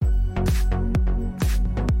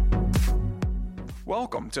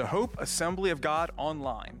Welcome to Hope Assembly of God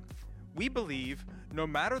Online. We believe no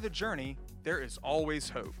matter the journey, there is always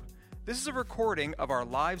hope. This is a recording of our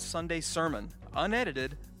live Sunday sermon,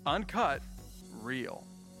 unedited, uncut, real.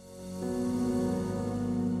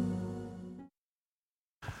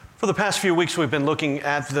 For the past few weeks, we've been looking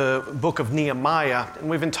at the book of Nehemiah, and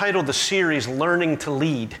we've entitled the series, Learning to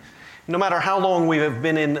Lead. No matter how long we have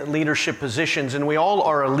been in leadership positions, and we all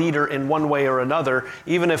are a leader in one way or another,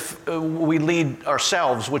 even if we lead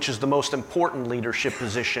ourselves, which is the most important leadership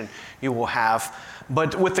position you will have.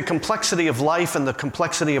 But with the complexity of life and the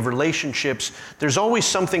complexity of relationships, there's always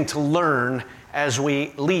something to learn as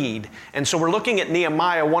we lead. And so we're looking at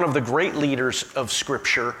Nehemiah, one of the great leaders of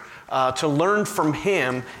Scripture, to learn from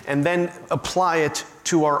him and then apply it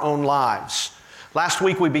to our own lives. Last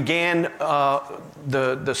week we began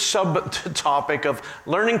the subtopic of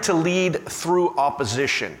learning to lead through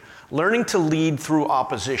opposition. Learning to lead through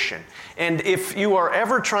opposition. And if you are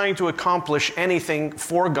ever trying to accomplish anything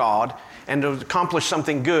for God and to accomplish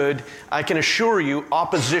something good, I can assure you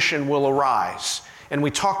opposition will arise. And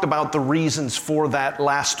we talked about the reasons for that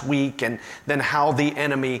last week and then how the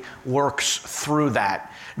enemy works through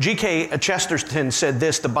that. G.K. Chesterton said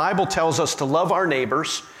this: the Bible tells us to love our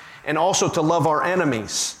neighbors and also to love our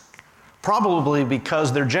enemies, probably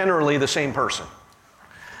because they're generally the same person.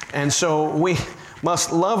 And so we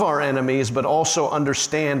must love our enemies, but also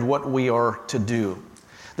understand what we are to do.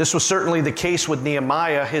 This was certainly the case with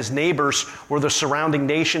Nehemiah. His neighbors were the surrounding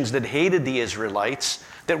nations that hated the Israelites,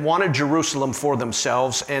 that wanted Jerusalem for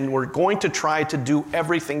themselves, and were going to try to do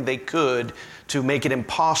everything they could to make it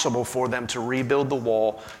impossible for them to rebuild the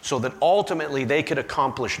wall so that ultimately they could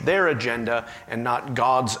accomplish their agenda and not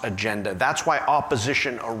God's agenda. That's why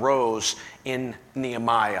opposition arose in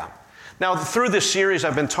Nehemiah. Now, through this series,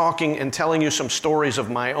 I've been talking and telling you some stories of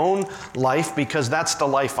my own life because that's the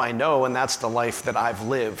life I know and that's the life that I've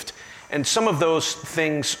lived. And some of those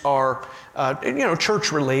things are,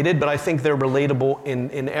 church related, but I think they're relatable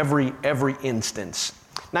in every instance.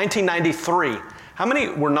 1993. How many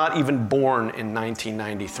were not even born in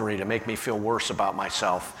 1993 to make me feel worse about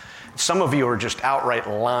myself? Some of you are just outright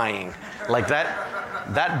lying. Like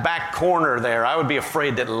that back corner there, I would be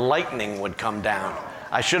afraid that lightning would come down.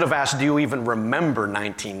 I should have asked, do you even remember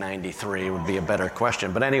 1993? Would be a better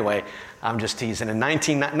question. But anyway, I'm just teasing.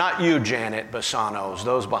 Not you, Janet Basanos,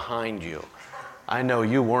 those behind you. I know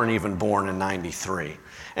you weren't even born in 93.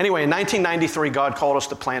 Anyway, in 1993, God called us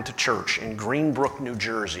to plant a church in Greenbrook, New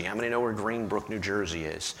Jersey. How many know where Greenbrook, New Jersey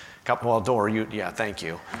is? Dora, thank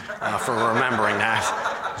you for remembering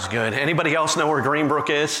that. It's good. Anybody else know where Greenbrook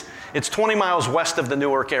is? It's 20 miles west of the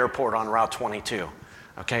Newark Airport on Route 22.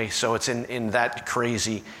 Okay, so it's in that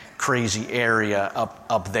crazy area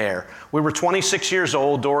up there. We were 26 years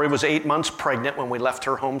old. Dory was 8 months pregnant when we left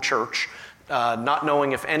her home church, not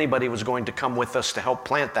knowing if anybody was going to come with us to help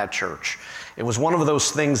plant that church. It was one of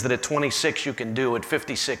those things that at 26 you can do. At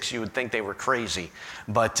 56 you would think they were crazy.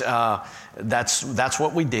 But that's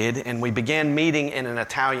what we did, and we began meeting in an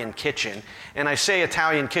Italian kitchen. And I say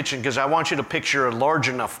Italian kitchen because I want you to picture a large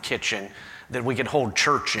enough kitchen that we could hold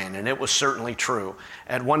church in, and it was certainly true.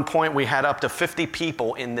 At one point, we had up to 50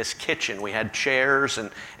 people in this kitchen. We had chairs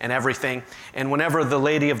and everything, and whenever the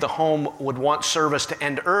lady of the home would want service to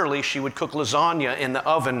end early, she would cook lasagna in the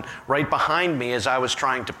oven right behind me as I was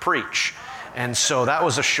trying to preach. And so that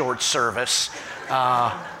was a short service,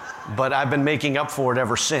 but I've been making up for it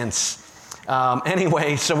ever since.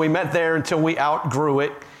 Anyway, so we met there until we outgrew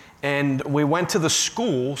it, and we went to the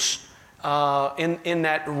schools in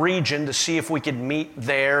that region to see if we could meet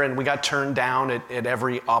there, and we got turned down at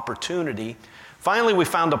every opportunity. Finally, we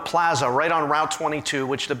found a plaza right on Route 22,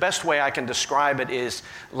 which the best way I can describe it is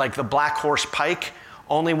like the Black Horse Pike,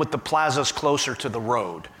 only with the plazas closer to the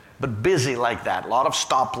road, but busy like that. A lot of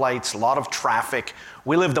stoplights, a lot of traffic.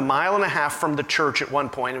 We lived 1.5 miles from the church at one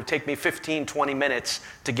point. It would take me 15, 20 minutes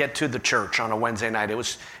to get to the church on a Wednesday night. It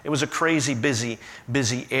was a crazy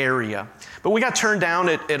busy area. But we got turned down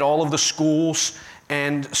at all of the schools,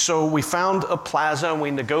 and so we found a plaza, and we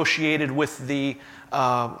negotiated with the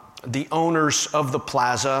owners of the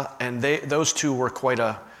plaza, and those two were quite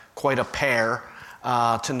a pair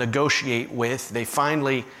to negotiate with. They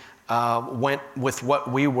finally went with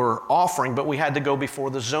what we were offering, but we had to go before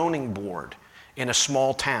the zoning board in a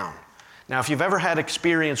small town. Now, if you've ever had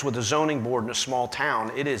experience with a zoning board in a small town,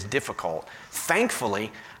 it is difficult. Thankfully,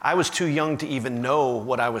 I was too young to even know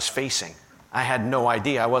what I was facing. I had no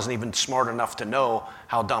idea. I wasn't even smart enough to know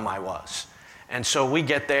how dumb I was. And so we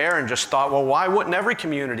get there and just thought, well, why wouldn't every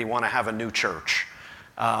community want to have a new church?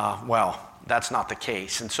 Well, that's not the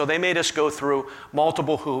case. And so they made us go through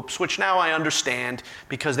multiple hoops, which now I understand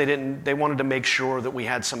because they wanted to make sure that we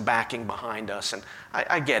had some backing behind us. And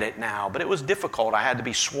I get it now, but it was difficult. I had to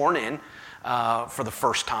be sworn in for the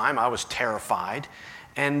first time. I was terrified.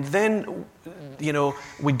 And then,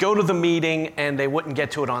 we'd go to the meeting and they wouldn't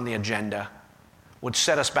get to it on the agenda, would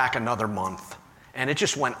set us back another month. And it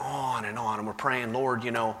just went on. And we're praying, Lord,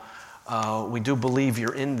 we do believe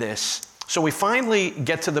you're in this. So we finally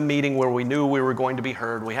get to the meeting where we knew we were going to be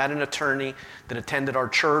heard. We had an attorney that attended our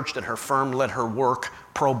church, that her firm let her work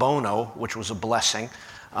pro bono, which was a blessing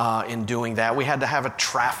in doing that. We had to have a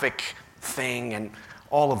traffic thing and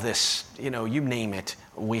all of this, you name it,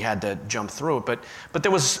 we had to jump through it. But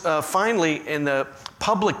there was finally, in the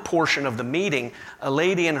public portion of the meeting, a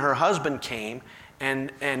lady and her husband came,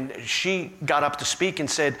 and she got up to speak and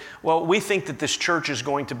said, well, we think that this church is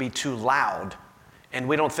going to be too loud, and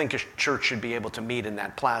we don't think a church should be able to meet in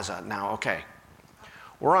that plaza. Now, okay,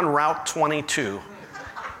 we're on Route 22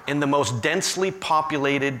 in the most densely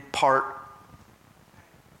populated part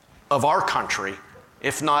of our country,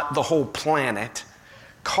 if not the whole planet.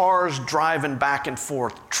 Cars driving back and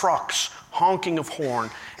forth, trucks, honking of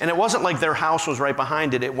horn. And it wasn't like their house was right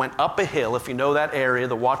behind it. It went up a hill, if you know that area,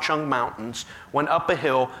 the Watchung Mountains, went up a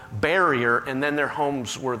hill, barrier, and then their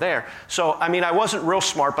homes were there. So, I wasn't real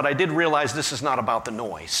smart, but I did realize this is not about the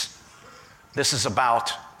noise. This is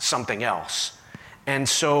about something else. And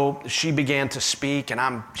so she began to speak, and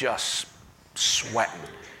I'm just sweating,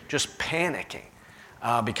 just panicking,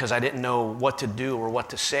 because I didn't know what to do or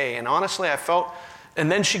what to say. And honestly, I felt... And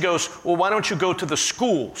then she goes, well, why don't you go to the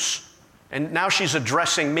schools? And now she's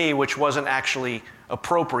addressing me, which wasn't actually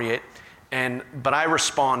appropriate. But I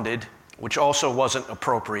responded, which also wasn't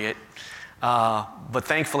appropriate. But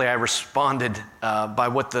thankfully, I responded by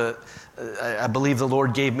what I believe the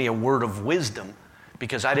Lord gave me a word of wisdom,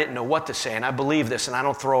 because I didn't know what to say. And I believe this, and I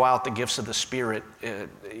don't throw out the gifts of the Spirit,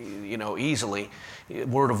 easily.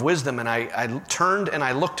 Word of wisdom. And I turned and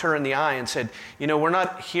I looked her in the eye and said, we're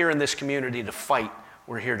not here in this community to fight.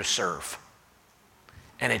 We're here to serve.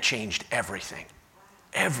 And it changed everything.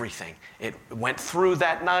 Everything. It went through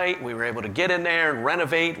that night. We were able to get in there and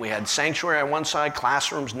renovate. We had sanctuary on one side,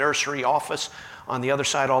 classrooms, nursery, office on the other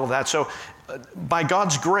side, all of that. So by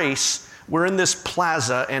God's grace, we're in this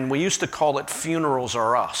plaza, and we used to call it Funerals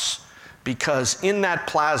Are Us, because in that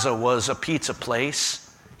plaza was a pizza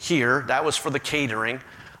place here. That was for the catering,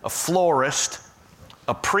 a florist,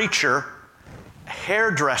 a preacher,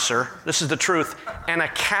 hairdresser, this is the truth, and a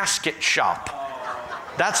casket shop.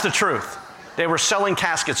 That's the truth. They were selling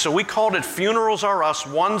caskets. So we called it Funerals Are Us,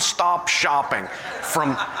 one-stop shopping,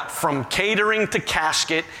 from catering to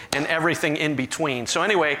casket and everything in between. So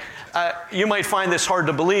anyway, you might find this hard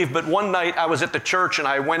to believe, but one night I was at the church and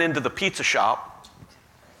I went into the pizza shop.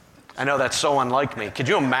 I know that's so unlike me. Could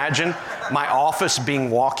you imagine my office being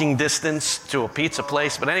walking distance to a pizza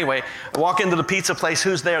place? But anyway, I walk into the pizza place.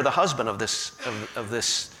 Who's there? The husband of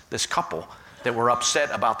this couple that were upset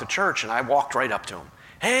about the church. And I walked right up to him.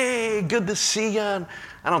 Hey, good to see you. And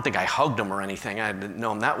I don't think I hugged him or anything. I didn't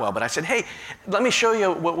know him that well. But I said, hey, let me show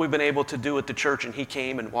you what we've been able to do at the church. And he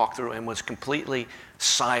came and walked through and was completely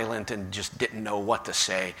silent and just didn't know what to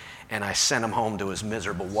say. And I sent him home to his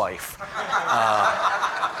miserable wife.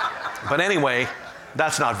 But anyway,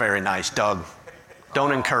 that's not very nice, Doug.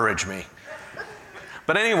 Don't encourage me.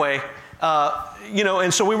 But anyway,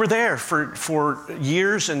 and so we were there for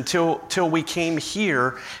years until we came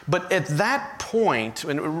here. But at that point,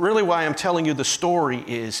 and really why I'm telling you the story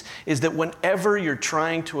is that whenever you're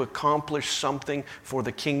trying to accomplish something for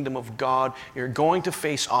the kingdom of God, you're going to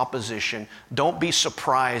face opposition. Don't be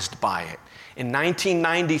surprised by it. In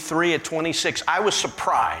 1993 at 26, I was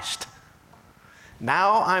surprised.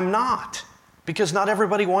 Now I'm not, because not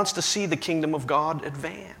everybody wants to see the kingdom of God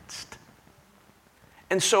advanced.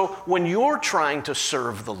 And so when you're trying to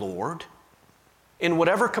serve the Lord, in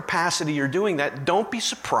whatever capacity you're doing that, don't be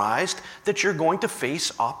surprised that you're going to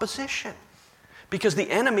face opposition. Because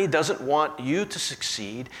the enemy doesn't want you to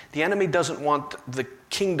succeed. The enemy doesn't want the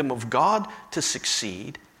kingdom of God to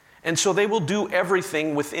succeed. And so they will do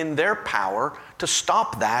everything within their power to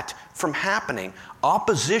stop that from happening.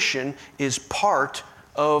 Opposition is part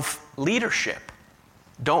of leadership.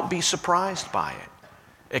 Don't be surprised by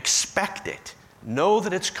it. Expect it. Know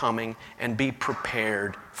that it's coming and be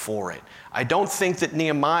prepared for it. I don't think that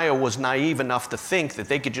Nehemiah was naive enough to think that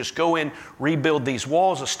they could just go in, rebuild these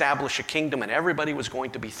walls, establish a kingdom, and everybody was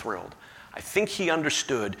going to be thrilled. I think he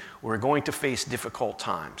understood we're going to face difficult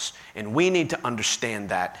times, and we need to understand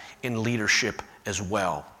that in leadership as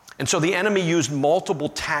well. And so the enemy used multiple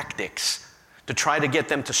tactics to to try to get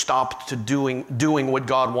them to stop to doing what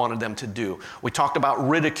God wanted them to do. We talked about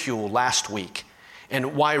ridicule last week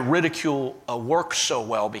and why ridicule works so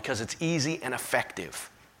well, because it's easy and effective.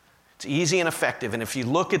 It's easy and effective. And if you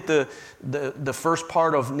look at the first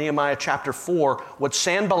part of Nehemiah chapter 4, what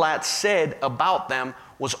Sanballat said about them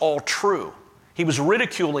was all true. He was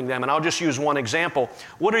ridiculing them, and I'll just use one example.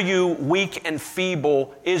 What are you weak and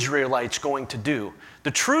feeble Israelites going to do?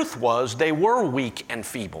 The truth was they were weak and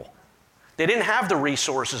feeble. They didn't have the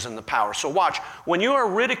resources and the power. So watch, when you are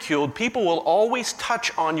ridiculed, people will always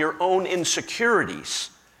touch on your own insecurities.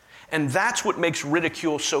 And that's what makes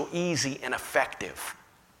ridicule so easy and effective.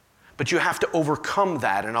 But you have to overcome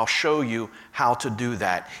that, and I'll show you how to do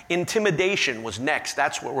that. Intimidation was next.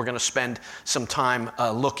 That's what we're going to spend some time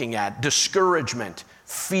looking at. Discouragement,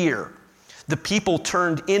 fear. The people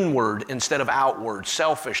turned inward instead of outward,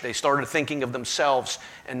 selfish. They started thinking of themselves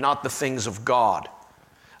and not the things of God.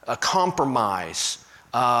 Compromise.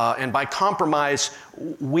 And by compromise,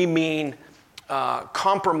 we mean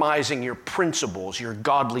compromising your principles, your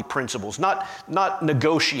godly principles, not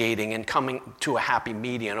negotiating and coming to a happy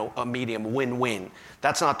medium, a medium win-win.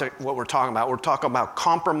 That's not what we're talking about. We're talking about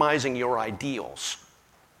compromising your ideals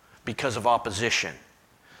because of opposition.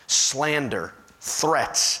 Slander,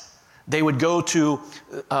 threats. They would go to,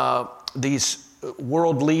 these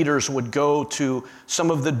world leaders would go to some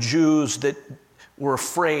of the Jews that were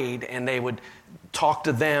afraid, and they would talk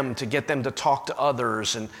to them to get them to talk to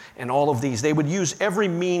others, and all of these. They would use every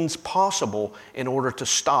means possible in order to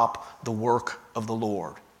stop the work of the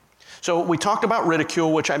Lord. So we talked about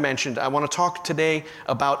ridicule, which I mentioned. I want to talk today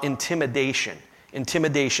about intimidation.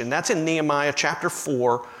 Intimidation. That's in Nehemiah chapter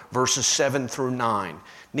 4, verses 7 through 9.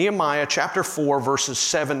 Nehemiah chapter 4, verses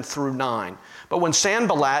 7 through 9. But when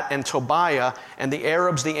Sanballat and Tobiah and the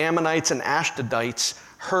Arabs, the Ammonites, and Ashdodites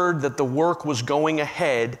heard that the work was going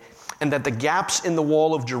ahead and that the gaps in the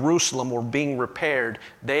wall of Jerusalem were being repaired,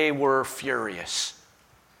 they were furious.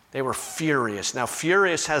 They were furious. Now,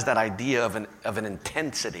 furious has that idea of an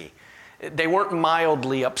intensity. They weren't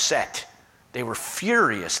mildly upset. They were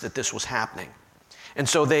furious that this was happening. And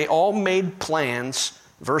so they all made plans,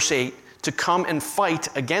 verse 8, to come and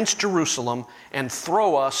fight against Jerusalem and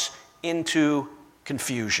throw us into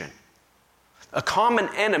confusion. A common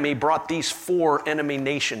enemy brought these four enemy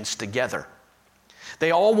nations together.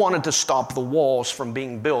 They all wanted to stop the walls from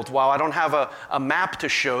being built. While I don't have a map to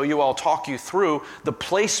show you, I'll talk you through the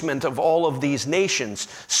placement of all of these nations.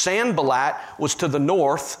 Sanballat was to the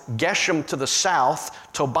north, Geshem to the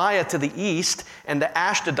south, Tobiah to the east, and the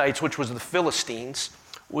Ashdodites, which was the Philistines,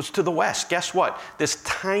 was to the west. Guess what? This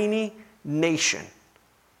tiny nation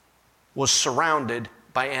was surrounded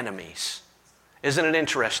by enemies. Isn't it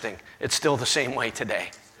interesting? It's still the same way today.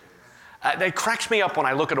 It cracks me up when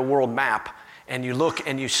I look at a world map and you look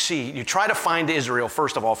and you see, you try to find Israel,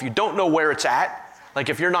 first of all. If you don't know where it's at, like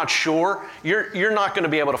if you're not sure, you're not going to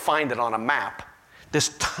be able to find it on a map.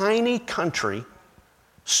 This tiny country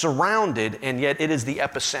surrounded, and yet it is the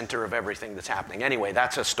epicenter of everything that's happening. Anyway,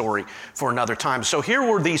 that's a story for another time. So here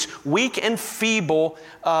were these weak and feeble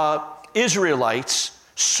Israelites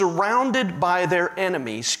surrounded by their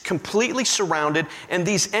enemies, completely surrounded, and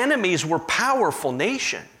these enemies were powerful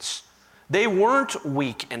nations. They weren't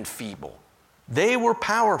weak and feeble. They were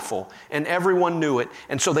powerful, and everyone knew it.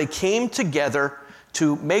 And so they came together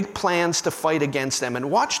to make plans to fight against them.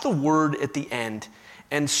 And watch the word at the end.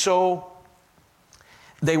 And so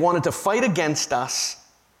they wanted to fight against us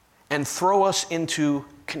and throw us into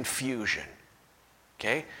confusion.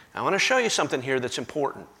 Okay? I want to show you something here that's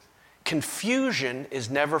important. Confusion is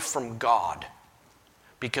never from God,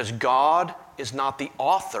 because God is not the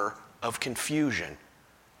author of confusion.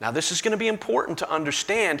 Now, this is going to be important to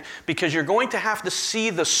understand, because you're going to have to see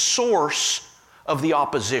the source of the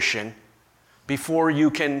opposition before you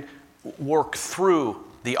can work through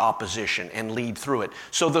the opposition and lead through it.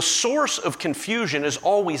 So the source of confusion is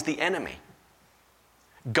always the enemy.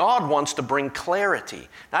 God wants to bring clarity.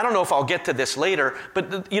 Now, I don't know if I'll get to this later,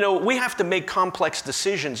 but we have to make complex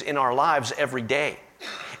decisions in our lives every day.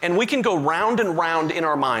 And we can go round and round in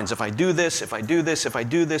our minds. If I do this, if I do this, if I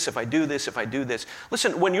do this, if I do this, if I do this.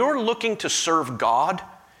 Listen, when you're looking to serve God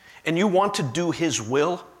and you want to do His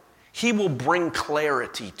will, He will bring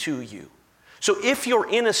clarity to you. So if you're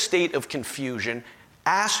in a state of confusion,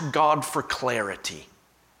 ask God for clarity,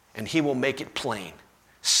 and He will make it plain.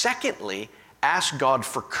 Secondly, ask God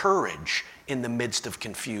for courage in the midst of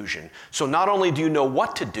confusion. So not only do you know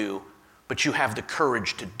what to do, but you have the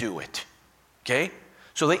courage to do it. Okay?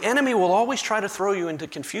 So the enemy will always try to throw you into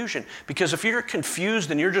confusion, because if you're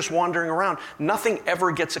confused and you're just wandering around, nothing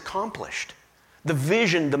ever gets accomplished. The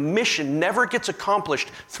vision, the mission never gets accomplished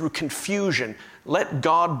through confusion. Let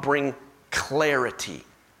God bring clarity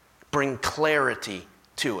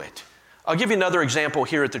to it. I'll give you another example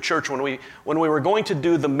here at the church. When we were going to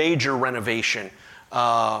do the major renovation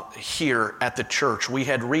here at the church, we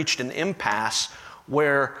had reached an impasse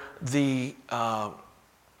where the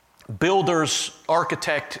builders,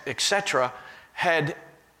 architect, etc., had,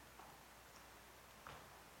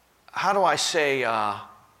 how do I say,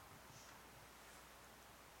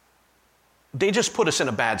 they just put us in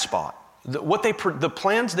a bad spot. The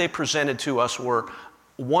plans they presented to us were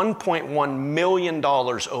 $1.1 million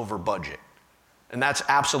over budget. And that's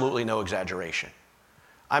absolutely no exaggeration.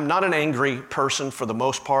 I'm not an angry person for the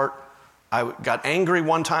most part. I got angry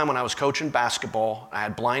one time when I was coaching basketball. I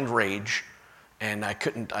had blind rage, and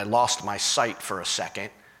I lost my sight for a second.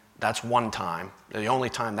 That's one time, the only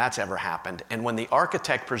time that's ever happened. And when the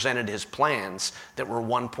architect presented his plans that were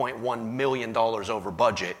 $1.1 million over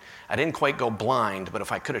budget, I didn't quite go blind, but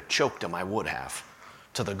if I could have choked him, I would have,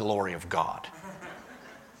 to the glory of God.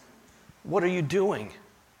 What are you doing?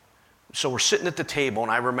 So we're sitting at the table,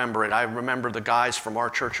 and I remember it. I remember the guys from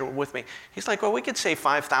our church who were with me. He's like, well, we could save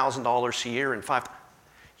 $5,000 a year and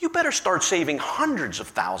You better start saving hundreds of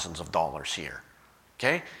thousands of dollars here,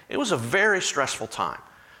 okay? It was a very stressful time.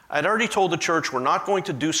 I'd already told the church we're not going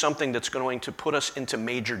to do something that's going to put us into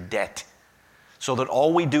major debt so that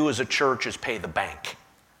all we do as a church is pay the bank.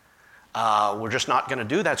 We're just not going to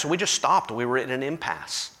do that. So we just stopped. We were in an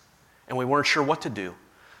impasse, and we weren't sure what to do.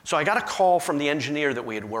 So I got a call from the engineer that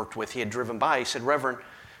we had worked with. He had driven by. He said, Reverend,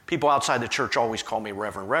 people outside the church always call me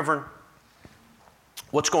Reverend. Reverend,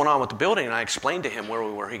 what's going on with the building? And I explained to him where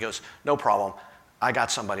we were. He goes, no problem. I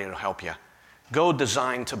got somebody to help you. Go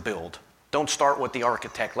design to build. Don't start with the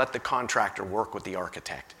architect. Let the contractor work with the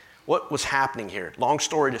architect. What was happening here? Long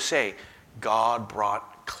story to say, God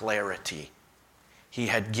brought clarity. He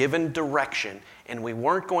had given direction, and we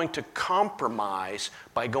weren't going to compromise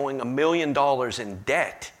by going $1 million in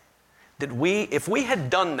debt. If we had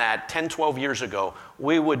done that 10, 12 years ago,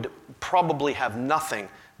 we would probably have nothing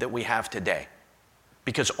that we have today,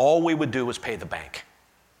 because all we would do was pay the bank.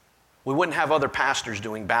 We wouldn't have other pastors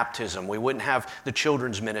doing baptism. We wouldn't have the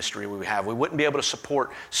children's ministry we have. We wouldn't be able to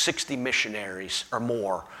support 60 missionaries or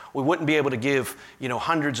more. We wouldn't be able to give,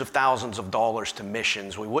 hundreds of thousands of dollars to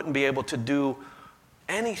missions. We wouldn't be able to do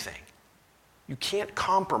anything. You can't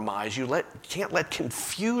compromise. You can't let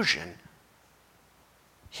confusion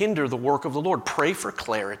hinder the work of the Lord. Pray for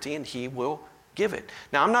clarity, and He will give it.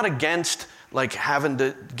 Now, I'm not against having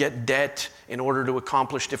to get debt in order to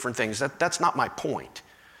accomplish different things. That's not my point.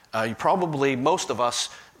 Most of us,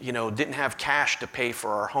 didn't have cash to pay for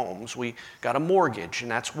our homes. We got a mortgage,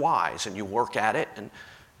 and that's wise, and you work at it, and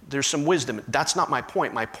there's some wisdom. That's not my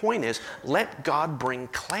point. My point is, let God bring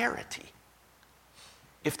clarity.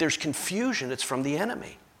 If there's confusion, it's from the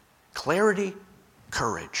enemy. Clarity,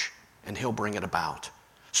 courage, and He'll bring it about.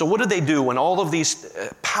 So what did they do when all of these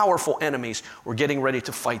powerful enemies were getting ready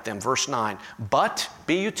to fight them? Verse 9, but,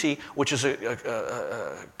 B-U-T, which is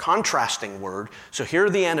a contrasting word. So here are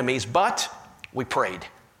the enemies, but we prayed.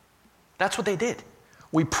 That's what they did.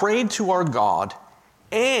 We prayed to our God,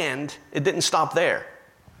 and it didn't stop there.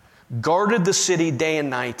 Guarded the city day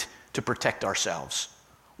and night to protect ourselves.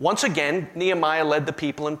 Once again, Nehemiah led the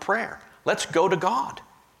people in prayer. Let's go to God.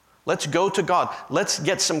 Let's go to God. Let's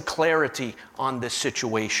get some clarity on this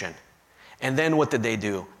situation. And then what did they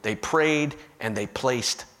do? They prayed and they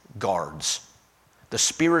placed guards, the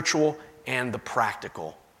spiritual and the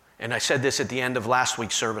practical. And I said this at the end of last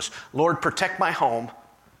week's service. Lord, protect my home,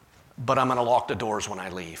 but I'm going to lock the doors when I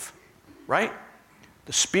leave. Right?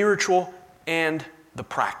 The spiritual and the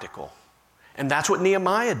practical. And that's what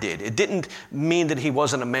Nehemiah did. It didn't mean that he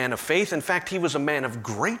wasn't a man of faith. In fact, he was a man of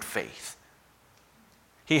great faith.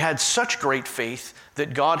 He had such great faith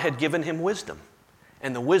that God had given him wisdom.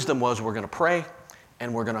 And the wisdom was, we're going to pray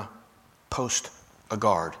and we're going to post a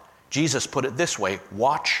guard. Jesus put it this way,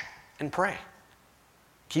 watch and pray.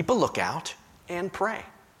 Keep a lookout and pray.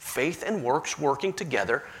 Faith and works working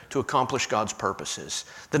together to accomplish God's purposes.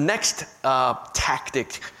 The next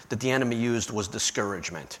tactic that the enemy used was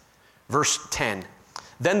discouragement. Verse 10,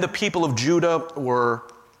 Then the people of Judah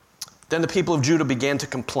began to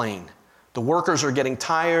complain. The workers are getting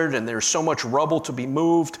tired and there's so much rubble to be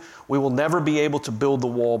moved. We will never be able to build the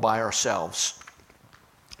wall by ourselves.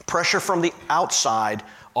 Pressure from the outside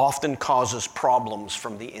often causes problems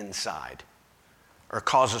from the inside, or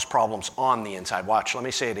causes problems on the inside. Watch, let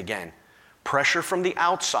me say it again. Pressure from the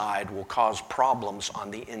outside will cause problems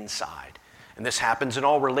on the inside. And this happens in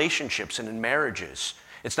all relationships and in marriages.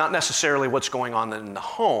 It's not necessarily what's going on in the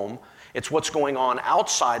home. It's what's going on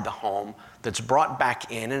outside the home that's brought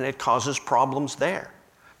back in, and it causes problems there.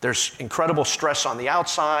 There's incredible stress on the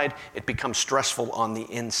outside. It becomes stressful on the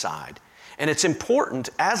inside. And it's important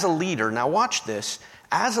as a leader, now watch this,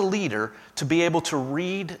 as a leader to be able to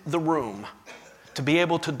read the room, to be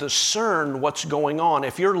able to discern what's going on.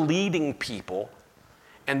 If you're leading people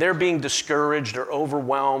and they're being discouraged or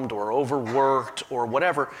overwhelmed or overworked or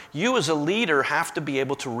whatever, you as a leader have to be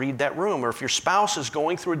able to read that room. Or if your spouse is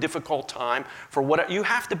going through a difficult time, you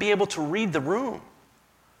have to be able to read the room.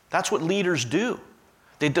 That's what leaders do.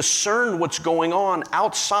 They discern what's going on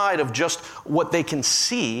outside of just what they can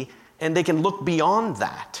see, and they can look beyond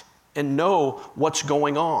that and know what's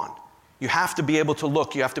going on. You have to be able to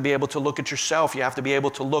look. You have to be able to look at yourself. You have to be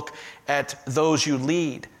able to look at those you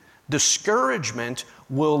lead. Discouragement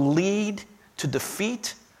will lead to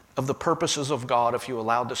defeat of the purposes of God if you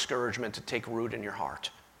allow discouragement to take root in your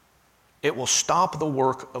heart. It will stop the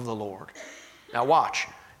work of the Lord. Now watch.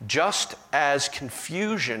 Just as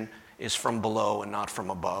confusion is from below and not from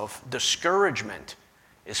above, discouragement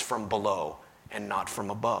is from below and not from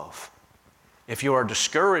above. If you are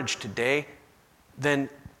discouraged today, then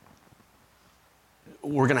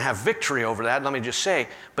we're going to have victory over that, let me just say.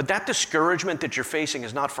 But that discouragement that you're facing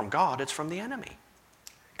is not from God, it's from the enemy.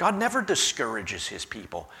 God never discourages his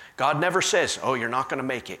people. God never says, oh, you're not going to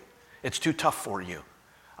make it. It's too tough for you.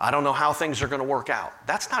 I don't know how things are going to work out.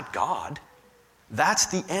 That's not God. That's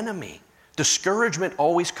the enemy. Discouragement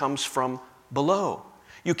always comes from below.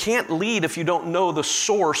 You can't lead if you don't know the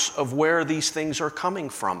source of where these things are coming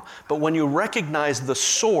from. But when you recognize the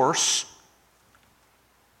source,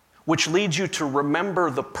 which leads you to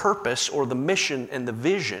remember the purpose or the mission and the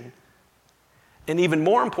vision, and even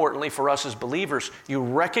more importantly for us as believers, you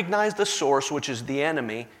recognize the source, which is the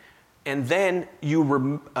enemy, and then you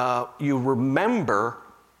remember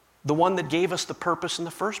the one that gave us the purpose in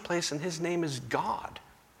the first place, and his name is God.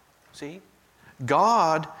 See?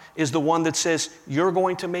 God is the one that says, you're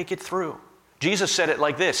going to make it through. Jesus said it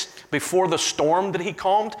like this. Before the storm that he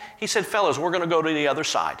calmed, he said, fellas, we're going to go to the other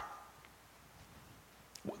side.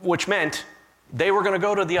 Which meant they were going to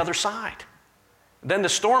go to the other side. Then the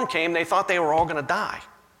storm came, they thought they were all going to die.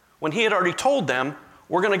 When he had already told them,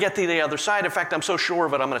 we're going to get to the other side. In fact, I'm so sure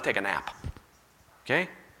of it, I'm going to take a nap. Okay?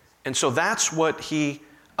 And so that's what he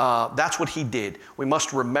did. We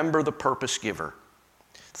must remember the purpose giver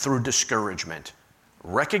through discouragement.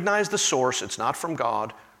 Recognize the source, it's not from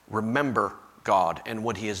God. Remember God and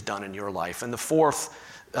what he has done in your life. And the fourth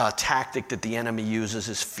tactic that the enemy uses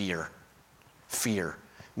is fear. Fear.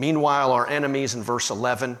 Meanwhile, our enemies in verse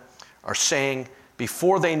 11 are saying,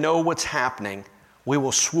 before they know what's happening, we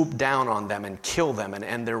will swoop down on them and kill them and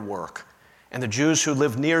end their work. And the Jews who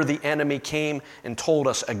lived near the enemy came and told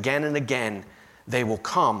us again and again, they will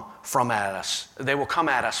come at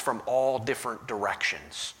us from all different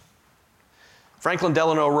directions. Franklin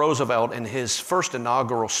Delano Roosevelt, in his first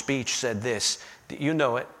inaugural speech, said this, you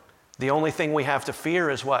know it, the only thing we have to fear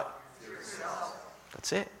is what?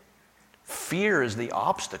 That's it. Fear is the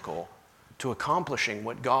obstacle to accomplishing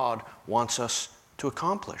what God wants us to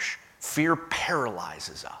accomplish. Fear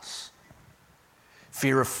paralyzes us.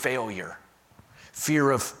 Fear of failure.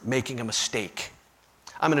 Fear of making a mistake.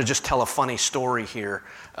 I'm going to just tell a funny story here.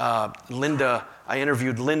 I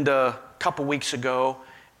interviewed Linda a couple weeks ago,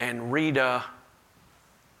 and Rita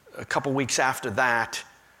a couple weeks after that,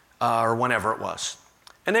 or whenever it was.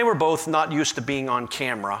 And they were both not used to being on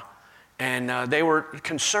camera, and they were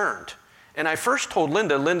concerned. And I first told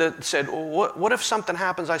Linda said, what if something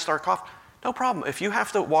happens, I start coughing? No problem. If you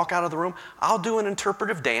have to walk out of the room, I'll do an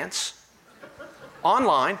interpretive dance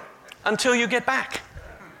online until you get back.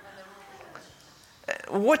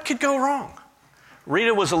 What could go wrong?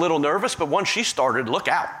 Rita was a little nervous, but once she started, look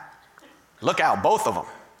out. Look out, both of them.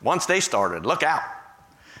 Once they started, look out.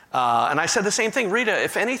 And I said the same thing. Rita,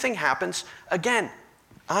 if anything happens, again,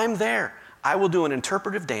 I'm there. I will do an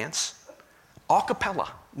interpretive dance, a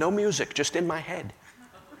cappella, no music, just in my head.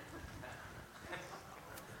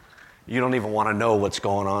 You don't even want to know what's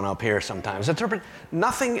going on up here sometimes.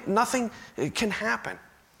 Nothing can happen.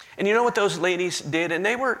 And you know what those ladies did? And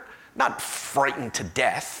they were not frightened to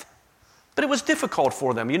death, but it was difficult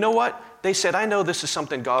for them. You know what? They said, I know this is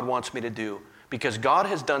something God wants me to do because God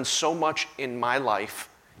has done so much in my life,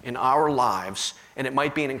 in our lives, and it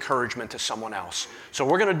might be an encouragement to someone else. So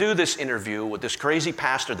we're going to do this interview with this crazy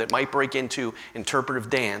pastor that might break into interpretive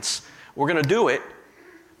dance. We're going to do it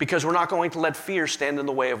because we're not going to let fear stand in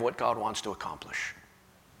the way of what God wants to accomplish.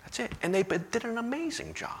 That's it. And they did an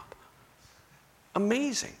amazing job.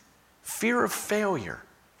 Amazing. Fear of failure.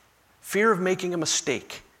 Fear of making a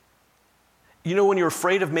mistake. You know, when you're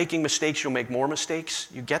afraid of making mistakes, you'll make more mistakes.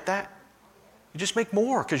 You get that? You just make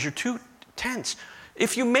more because you're too tense.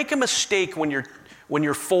 If you make a mistake when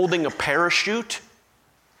you're folding a parachute,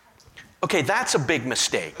 okay, that's a big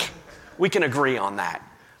mistake. We can agree on that.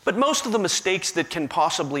 But most of the mistakes that can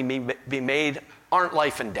possibly be made aren't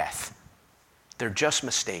life and death. They're just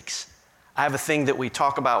mistakes. I have a thing that we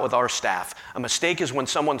talk about with our staff. A mistake is when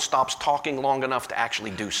someone stops talking long enough to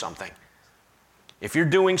actually do something. If you're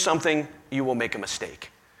doing something, you will make a mistake.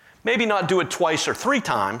 Maybe not do it twice or 3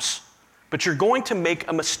 times, but you're going to make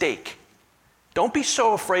a mistake. Don't be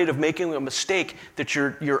so afraid of making a mistake that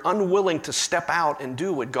you're unwilling to step out and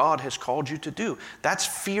do what God has called you to do. That's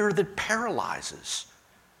fear that paralyzes.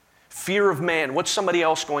 Fear of man. What's somebody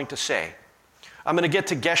else going to say? I'm going to get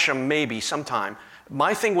to Geshem maybe sometime.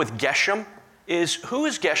 My thing with Geshem is, who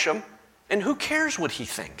is Geshem and who cares what he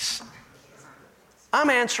thinks? I'm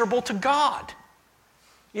answerable to God.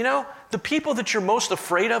 You know, the people that you're most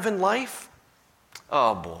afraid of in life,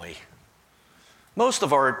 oh boy. Most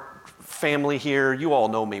of our family here, you all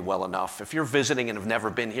know me well enough. If you're visiting and have never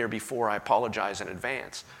been here before, I apologize in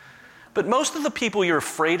advance. But most of the people you're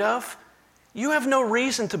afraid of, you have no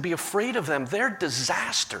reason to be afraid of them. They're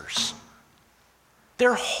disasters.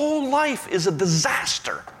 Their whole life is a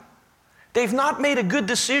disaster. They've not made a good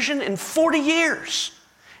decision in 40 years.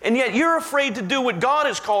 And yet you're afraid to do what God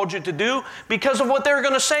has called you to do because of what they're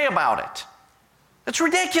going to say about it. It's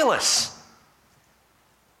ridiculous.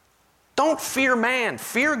 Don't fear man.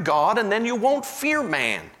 Fear God, and then you won't fear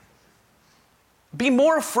man. Be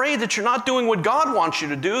more afraid that you're not doing what God wants you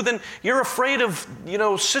to do than you're afraid of,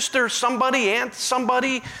 sister somebody, aunt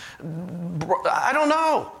somebody. I don't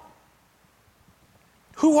know.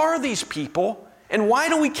 Who are these people, and why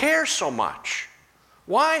do we care so much?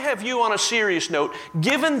 Why have you, on a serious note,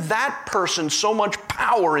 given that person so much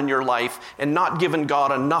power in your life and not given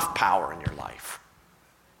God enough power in your life?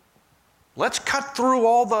 Let's cut through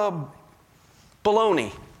all the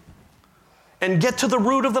baloney and get to the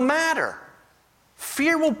root of the matter.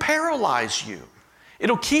 Fear will paralyze you.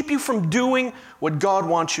 It'll keep you from doing what God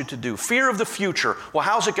wants you to do. Fear of the future. Well,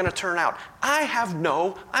 how's it going to turn out? I have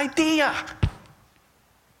no idea.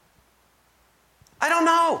 I don't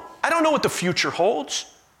know. I don't know what the future holds.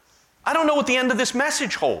 I don't know what the end of this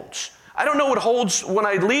message holds. I don't know what holds when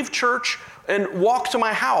I leave church and walk to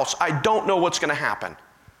my house. I don't know what's going to happen.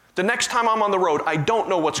 The next time I'm on the road, I don't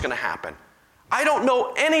know what's going to happen. I don't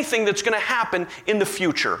know anything that's going to happen in the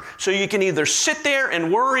future. So you can either sit there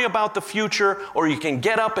and worry about the future, or you can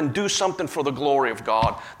get up and do something for the glory of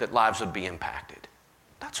God that lives would be impacted.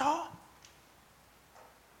 That's all.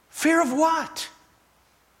 Fear of what?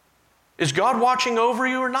 Is God watching over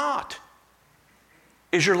you or not?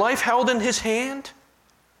 Is your life held in His hand?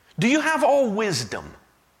 Do you have all wisdom?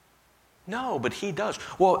 No, but He does.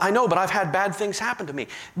 Well, I know, but I've had bad things happen to me.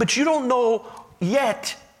 But you don't know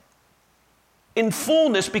yet in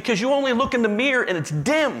fullness because you only look in the mirror and it's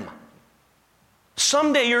dim.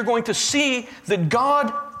 Someday you're going to see that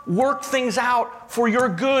God worked things out for your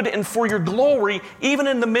good and for your glory, even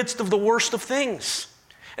in the midst of the worst of things.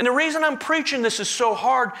 And the reason I'm preaching this is so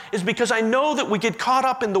hard is because I know that we get caught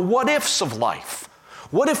up in the what-ifs of life.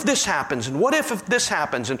 What if this happens? And what if this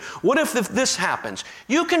happens? And what if this happens?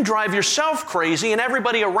 You can drive yourself crazy and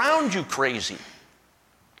everybody around you crazy.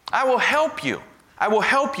 I will help you. I will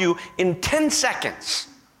help you in 10 seconds.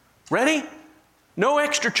 Ready? No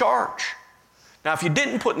extra charge. Now, if you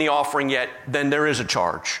didn't put in the offering yet, then there is a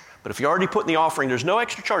charge. But if you already put in the offering, there's no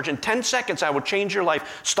extra charge. In 10 seconds, I will change your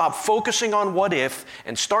life. Stop focusing on what if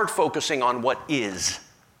and start focusing on what is.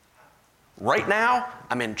 Right now,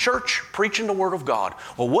 I'm in church preaching the Word of God.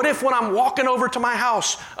 Well, what if when I'm walking over to my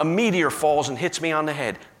house, a meteor falls and hits me on the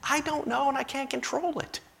head? I don't know and I can't control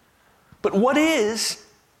it. But what is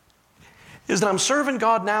that I'm serving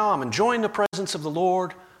God now. I'm enjoying the presence of the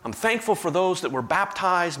Lord. I'm thankful for those that were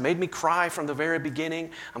baptized, made me cry from the very beginning.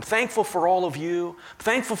 I'm thankful for all of you. I'm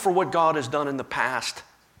thankful for what God has done in the past.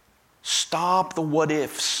 Stop the what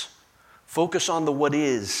ifs. Focus on the what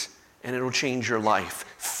is, and it'll change your life.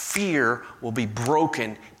 Fear will be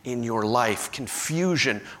broken in your life.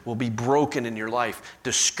 Confusion will be broken in your life.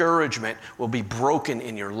 Discouragement will be broken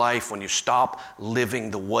in your life when you stop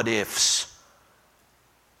living the what ifs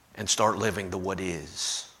and start living the what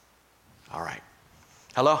is. All right.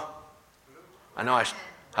 Hello?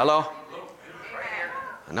 Hello?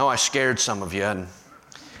 I know I scared some of you, and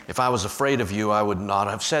if I was afraid of you, I would not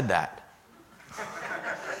have said that.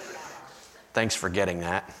 Thanks for getting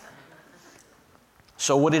that.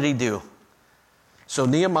 So what did he do? So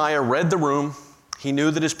Nehemiah read the room. He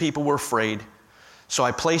knew that his people were afraid. So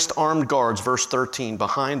I placed armed guards, verse 13,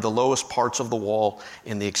 behind the lowest parts of the wall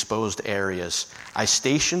in the exposed areas. I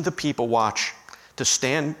stationed the people watch to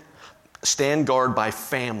stand stand guard by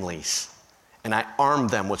families, and I armed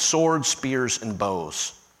them with swords, spears, and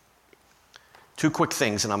bows. 2 quick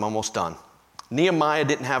things, and I'm almost done. Nehemiah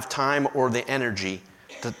didn't have time or the energy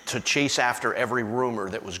to chase after every rumor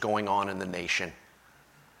that was going on in the nation.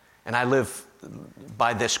 And I live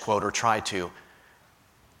by this quote, or try to.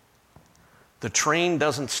 The train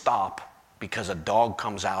doesn't stop because a dog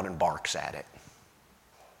comes out and barks at it.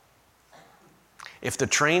 If the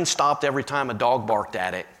train stopped every time a dog barked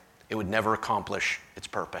at it, it would never accomplish its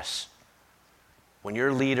purpose. When you're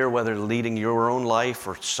a leader, whether leading your own life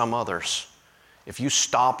or some others, if you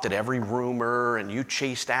stopped at every rumor and you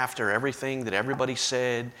chased after everything that everybody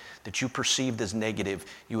said that you perceived as negative,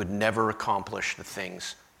 you would never accomplish the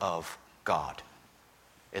things of God.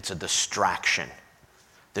 It's a distraction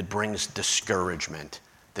that brings discouragement,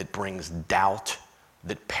 that brings doubt,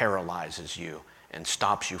 that paralyzes you and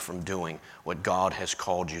stops you from doing what God has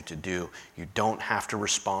called you to do. You don't have to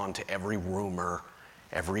respond to every rumor,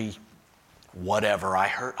 every whatever. I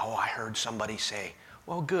heard somebody say.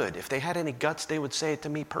 Well, good. If they had any guts, they would say it to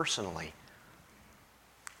me personally.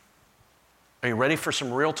 Are you ready for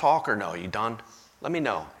some real talk or no? Are you done? Let me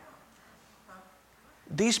know.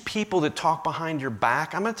 These people that talk behind your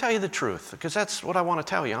back, I'm going to tell you the truth because that's what I want to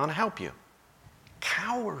tell you. I want to help you.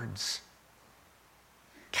 Cowards.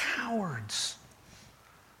 Cowards.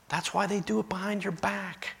 That's why they do it behind your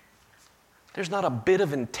back. There's not a bit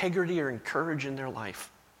of integrity or courage in their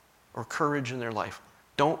life.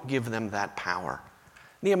 Don't give them that power.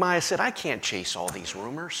 Nehemiah said, I can't chase all these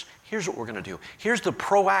rumors. Here's what we're going to do. Here's the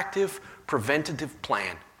proactive, preventative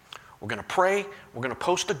plan. We're going to pray, we're going to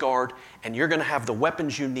post a guard, and you're going to have the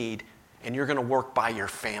weapons you need, and you're going to work by your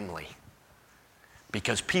family.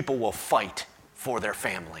 Because people will fight for their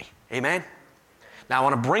family. Amen? Now, I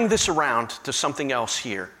want to bring this around to something else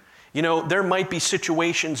here. You know, there might be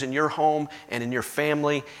situations in your home and in your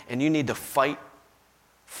family, and you need to fight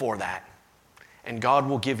for that. And God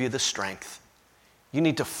will give you the strength. You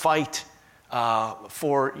need to fight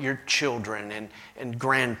for your children and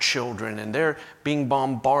grandchildren, and they're being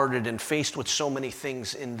bombarded and faced with so many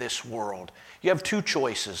things in this world. You have 2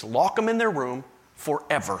 choices. Lock them in their room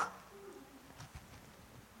forever.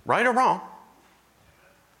 Right or wrong?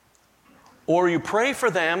 Or you pray for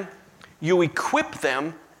them, you equip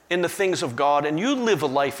them in the things of God, and you live a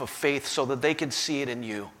life of faith so that they can see it in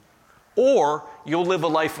you. Or you'll live a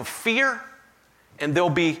life of fear, and they'll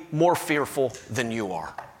be more fearful than you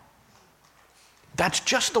are. That's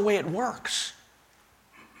just the way it works.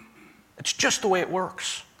 It's just the way it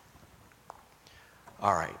works.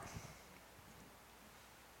 All right.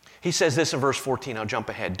 He says this in verse 14. I'll jump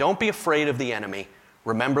ahead. Don't be afraid of the enemy.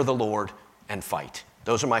 Remember the Lord and fight.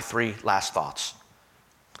 Those are my 3 last thoughts.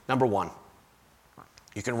 Number 1,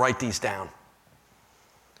 you can write these down.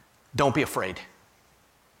 Don't be afraid.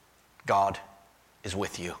 God is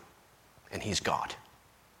with you, and He's God.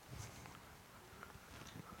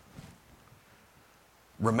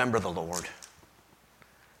 Remember the Lord.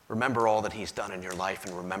 Remember all that He's done in your life,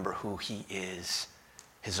 and remember who He is.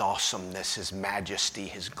 His awesomeness, His majesty,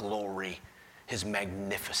 His glory, His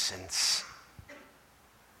magnificence.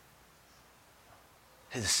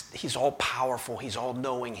 He's all powerful, He's all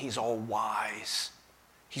knowing, He's all wise.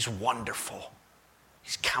 He's wonderful.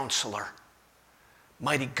 He's Counselor.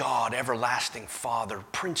 Mighty God, everlasting Father,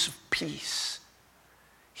 Prince of Peace.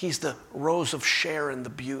 He's the Rose of Sharon, the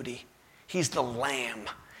beauty. He's the Lamb.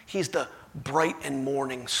 He's the bright and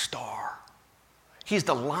morning star. He's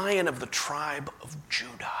the Lion of the tribe of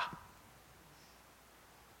Judah.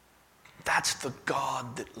 That's the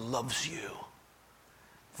God that loves you.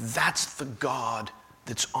 That's the God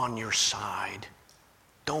that's on your side.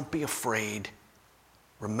 Don't be afraid.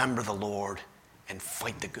 Remember the Lord and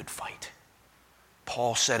fight the good fight.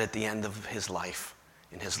 Paul said at the end of his life,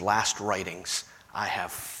 in his last writings, I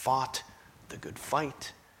have fought the good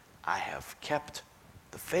fight. I have kept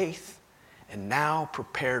the faith. And now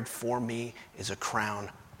prepared for me is a crown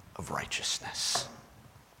of righteousness.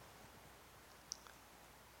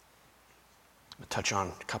 I'm going to touch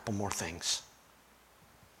on a couple more things.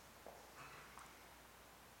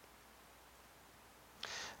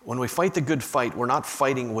 When we fight the good fight, we're not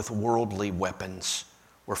fighting with worldly weapons.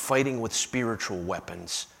 We're fighting with spiritual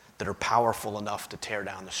weapons that are powerful enough to tear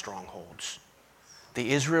down the strongholds.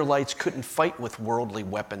 The Israelites couldn't fight with worldly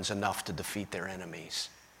weapons enough to defeat their enemies.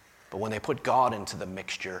 But when they put God into the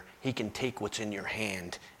mixture, He can take what's in your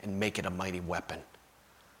hand and make it a mighty weapon.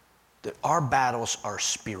 Our battles are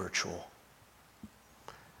spiritual.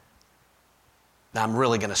 Now, I'm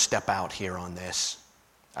really going to step out here on this.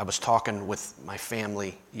 I was talking with my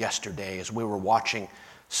family yesterday as we were watching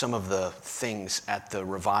some of the things at the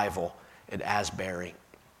revival at Asbury.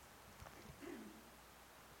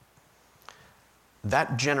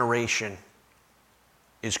 that generation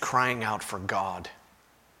is crying out for God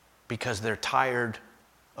because they're tired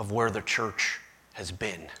of where the church has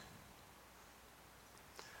been.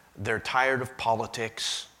 They're tired of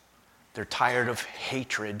politics. They're tired of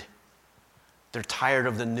hatred. They're tired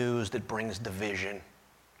of the news that brings division.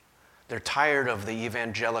 They're tired of the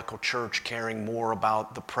evangelical church caring more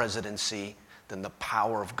about the presidency than the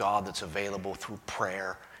power of God that's available through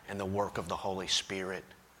prayer and the work of the Holy Spirit.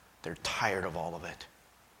 They're tired of all of it.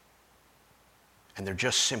 And they're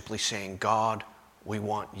just simply saying, God, we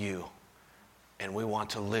want you, and we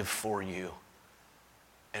want to live for you,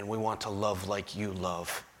 and we want to love like you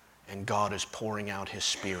love. And God is pouring out his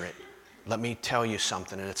Spirit. Let me tell you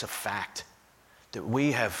something, and it's a fact, that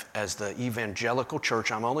we have, as the evangelical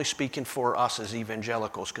church, I'm only speaking for us as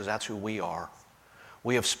evangelicals because that's who we are.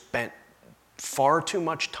 We have spent far too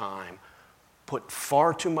much time, put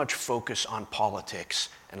far too much focus on politics.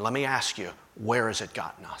 And let me ask you, where has it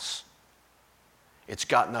gotten us? It's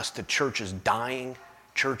gotten us to churches dying,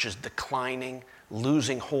 churches declining,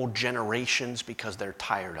 losing whole generations because they're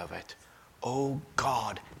tired of it. Oh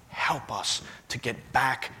God, help us to get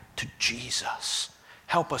back to Jesus.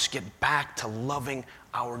 Help us get back to loving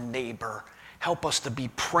our neighbor. Help us to be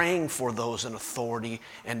praying for those in authority.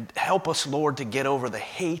 And help us, Lord, to get over the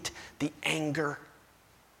hate, the anger,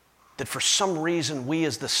 that for some reason we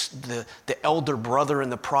as the elder brother in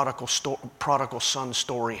the prodigal son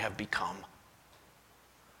story have become.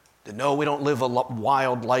 That no, we don't live a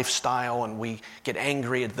wild lifestyle and we get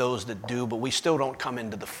angry at those that do, but we still don't come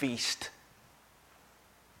into the feast.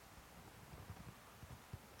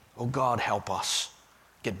 Oh God, help us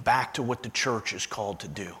get back to what the church is called to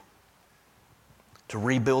do. To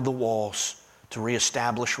rebuild the walls, to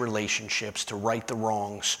reestablish relationships, to right the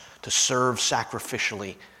wrongs, to serve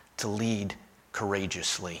sacrificially, to lead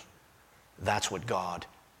courageously. That's what God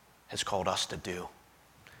has called us to do.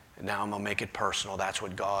 And now I'm going to make it personal. That's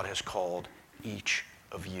what God has called each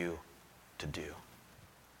of you to do.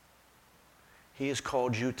 He has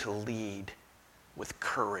called you to lead with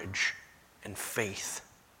courage and faith.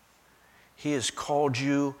 He has called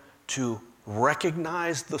you to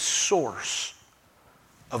recognize the source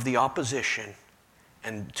of the opposition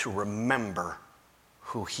and to remember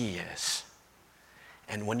who he is.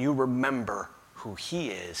 And when you remember who he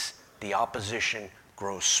is, the opposition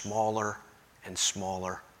grows smaller and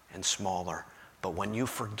smaller and smaller. But when you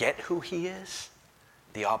forget who he is,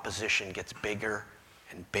 the opposition gets bigger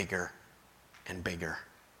and bigger and bigger.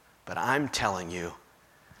 But I'm telling you,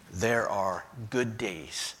 there are good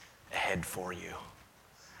days ahead for you.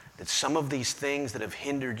 That some of these things that have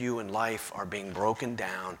hindered you in life are being broken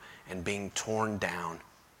down and being torn down.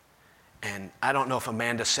 And I don't know if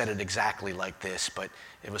Amanda said it exactly like this, but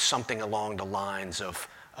it was something along the lines of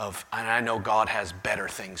and I know God has better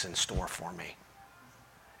things in store for me.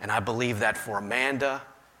 And I believe that for Amanda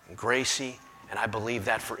and Gracie, and I believe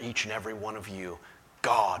that for each and every one of you.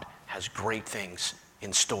 God has great things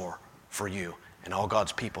in store for you. And all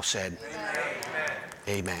God's people said,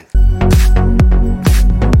 Amen.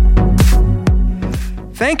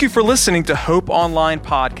 Thank you for listening to Hope Online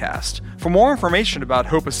Podcast. For more information about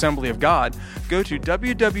Hope Assembly of God, go to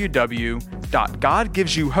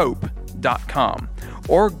www.godgivesyouhope.com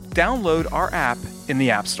or download our app in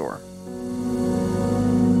the App Store.